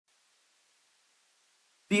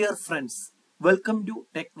Dear friends, welcome to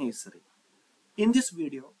Tech Nursery. In this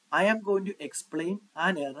video, I am going to explain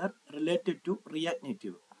an error related to React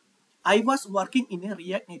Native. I was working in a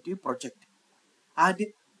React Native project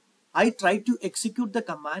and I tried to execute the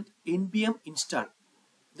command npm install.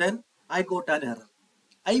 Then I got an error.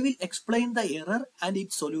 I will explain the error and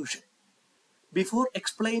its solution. Before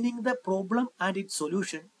explaining the problem and its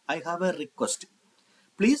solution, I have a request.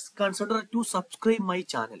 Please consider to subscribe my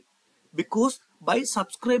channel, because by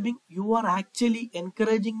subscribing you are actually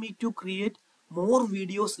encouraging me to create more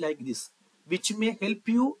videos like this, which may help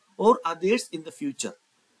you or others in the future.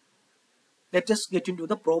 Let us get into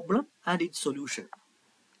the problem and its solution.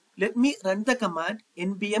 Let me run the command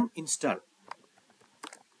npm install.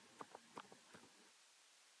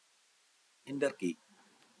 Enter key.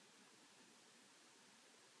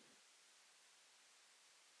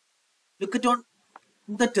 Look at on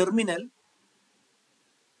the terminal.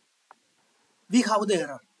 We have the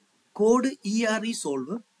error. Code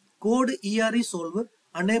ERESOLVE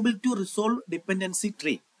unable to resolve dependency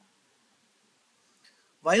tree.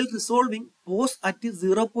 While resolving, pause at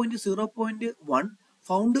 0.0.1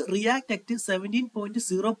 found React at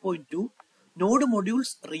 17.0.2, node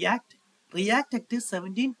modules React at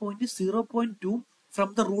 17.0.2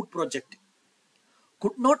 from the root project.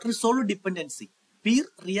 Could not resolve dependency. Peer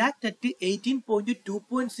React at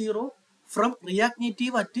 18.2.0 from React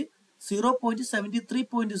Native at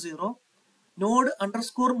 0.73.0, node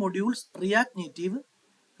underscore modules React Native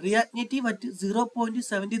at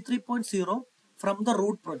 0.73.0 from the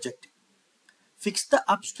root project. Fix the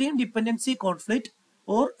upstream dependency conflict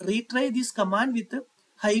or retry this command with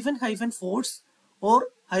 -- force or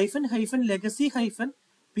 --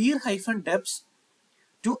 legacy-peer-deps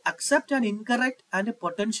to accept an incorrect and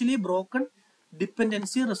potentially broken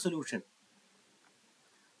dependency resolution.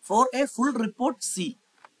 For a full report, see.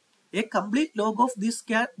 A complete log of this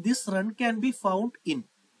run can be found in.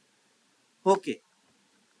 Okay,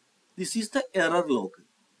 this is the error log.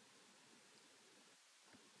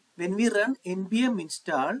 When we run npm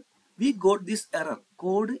install, we got this error.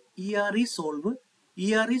 Code ERESOLVE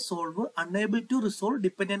unable to resolve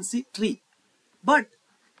dependency tree. But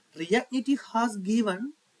React Native has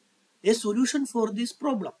given a solution for this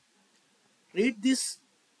problem. Read these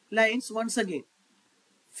lines once again.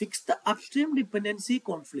 Fix the upstream dependency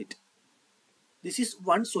conflict. This is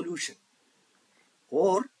one solution.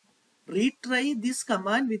 Or retry this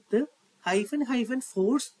command with --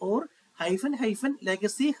 force or --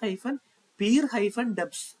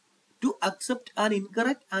 legacy-peer-deps to accept an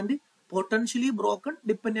incorrect and potentially broken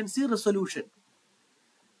dependency resolution.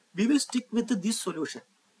 We will stick with this solution.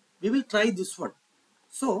 We will try this one.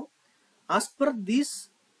 So, as per this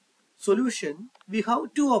solution, we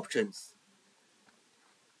have two options.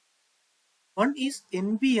 One is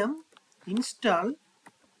npm install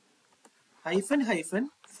 --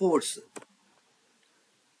 force.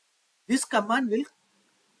 This command will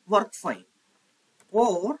work fine.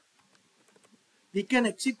 Or we can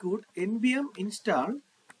execute npm install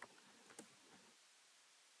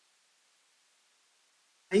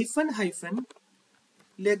 --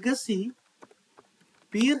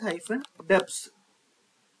 legacy-peer-deps.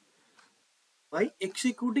 By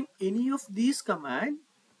executing any of these commands,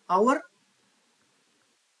 our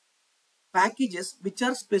packages which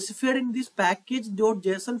are specified in this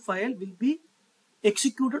package.json file will be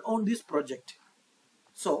executed on this project.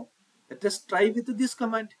 So let us try with this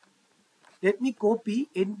command. Let me copy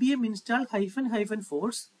npm install --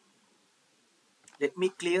 force. Let me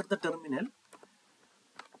clear the terminal.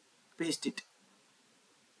 Paste it.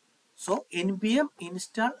 So npm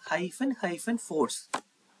install -- force.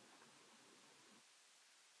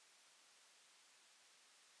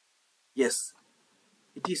 Yes,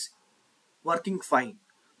 it is working fine.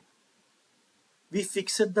 We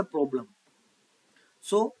fixed the problem.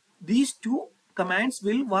 So these two commands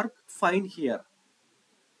will work fine here.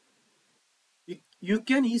 You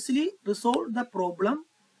can easily resolve the problem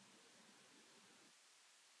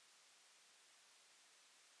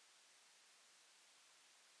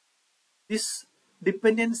this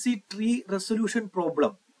dependency tree resolution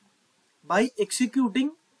problem by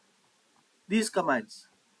executing these commands.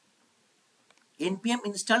 npm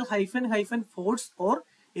install -- force or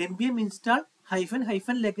npm install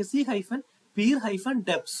 --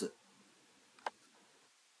 legacy-peer-deps.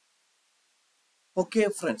 Okay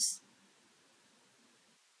friends,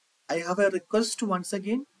 I have a request once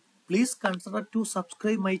again. Please consider to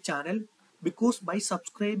subscribe my channel, because by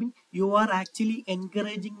subscribing you are actually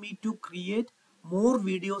encouraging me to create more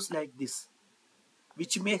videos like this,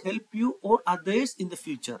 which may help you or others in the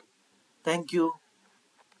future. Thank you.